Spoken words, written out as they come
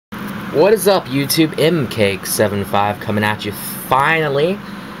What is up, YouTube? MCake75 coming at you finally.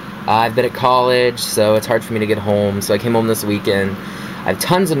 I've been at college, so it's hard for me to get home, so I came home this weekend. I have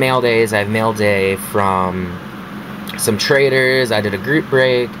tons of mail days. I have mail day from some traders. I did a group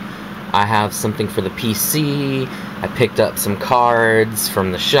break. I have something for the PC. I picked up some cards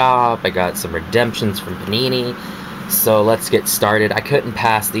from the shop. I got some redemptions from Panini. So let's get started. I couldn't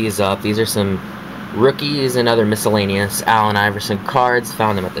pass these up. These are some rookies and other miscellaneous Allen Iverson cards.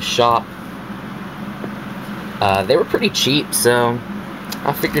 Found them at the shop. They were pretty cheap, so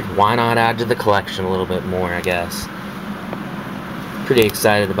I figured why not add to the collection a little bit more, I guess. Pretty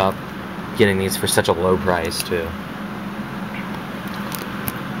excited about getting these for such a low price, too.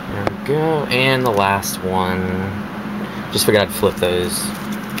 There we go. And the last one. Just figured I'd flip those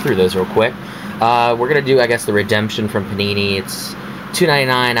through those real quick. We're going to do, I guess, the redemption from Panini. It's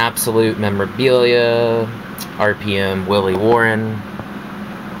 $2.99 Absolute Memorabilia, RPM Willie Warren.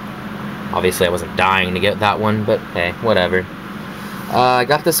 Obviously, I wasn't dying to get that one, but hey, whatever. I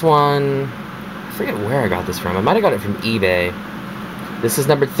got this one. I forget where I got this from. I might have got it from eBay. This is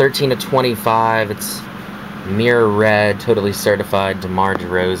numbered 13/25. It's mirror red, totally certified DeMar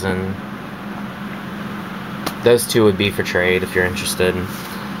DeRozan. Those two would be for trade if you're interested.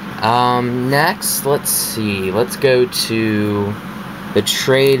 Next, let's see. Let's go to the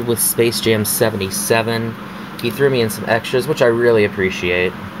trade with Space Jam 77. He threw me in some extras, which I really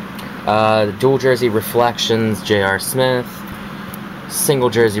appreciate. Dual Jersey Reflections, J.R. Smith. Single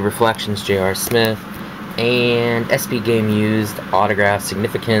Jersey Reflections, J.R. Smith. And SB Game Used Autograph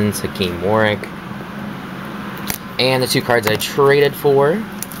Significance, Hakeem Warwick. And the two cards I traded for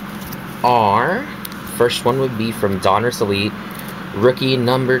are... First one would be from Donruss Elite. Rookie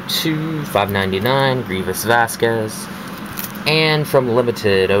number 2, $5.99, Grievous Vasquez. And from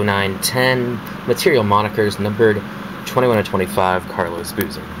Limited 0910, Material Monikers numbered 21/25, Carlos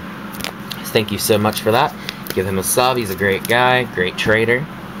Boozer. Thank you so much for that. Give him a sub. He's a great guy, great trader.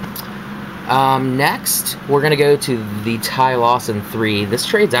 Next, we're going to go to the Ty Lawson 3. This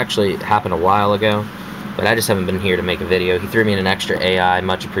trade's actually happened a while ago, but I just haven't been here to make a video. He threw me in an extra AI,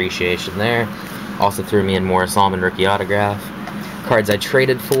 much appreciation there. Also threw me in Morris Allman rookie autograph. Cards I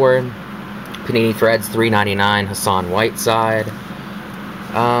traded for: Panini Threads $3.99, Hassan Whiteside.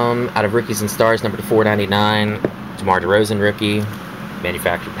 Out of Rookies and Stars, number 4.99, DeMar DeRozan rookie,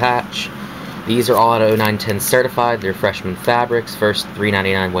 manufactured patch. These are all out of 0910 certified. They're freshman fabrics. First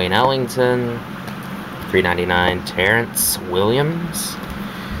 $3.99 Wayne Ellington, $3.99 Terrence Williams,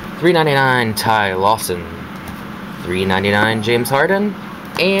 $3.99 Ty Lawson, $3.99 James Harden,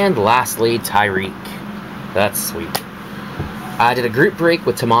 and lastly Tyreek. That's sweet. I did a group break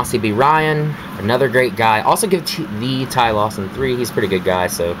with Tomasi B. Ryan, another great guy. Also give the Ty Lawson 3. He's a pretty good guy,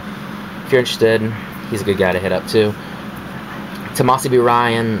 so if you're interested, he's a good guy to hit up too. Tomasi B.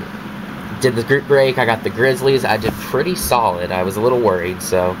 Ryan did the group break. I got the Grizzlies. I did pretty solid. I was a little worried,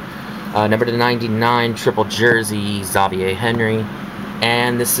 so number to 99 triple jersey Xavier Henry,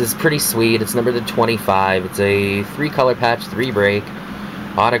 and this is pretty sweet. It's numbered to 25. It's a 3-color patch, 3-break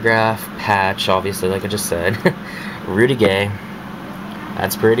autograph patch, obviously, like I just said. Rudy Gay.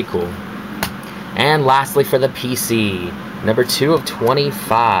 That's pretty cool. And lastly, for the PC, number 2 of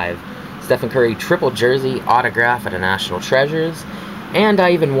 25, Stephen Curry triple jersey autograph at a National Treasures. And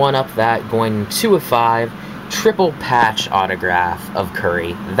I even one-up that, going 2 of 5, triple patch autograph of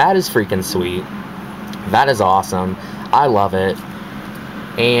Curry. That is freaking sweet. That is awesome. I love it.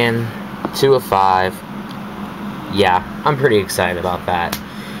 And 2 of 5. Yeah, I'm pretty excited about that.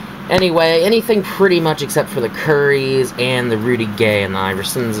 Anyway, anything pretty much except for the Currys and the Rudy Gay and the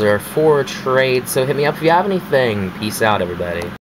Iversons are for trade, so hit me up if you have anything. Peace out, everybody.